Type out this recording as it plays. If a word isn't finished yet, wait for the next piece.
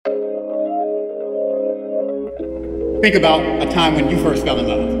Think about a time when you first fell in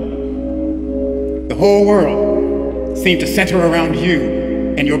love. The whole world seemed to center around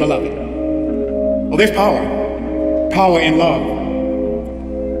you and your beloved. Well, there's power in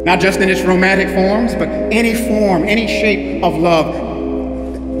love. Not just in its romantic forms, but any form, any shape of love.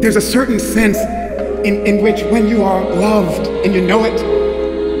 There's a certain sense in which when you are loved and you know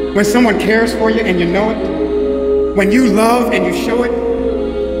it, when someone cares for you and you know it, when you love and you show it,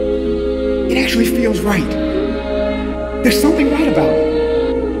 it actually feels right. There's something right about it.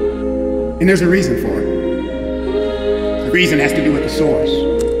 And there's a reason for it. The reason has to do with the source.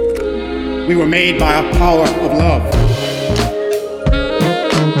 We were made by a power of love.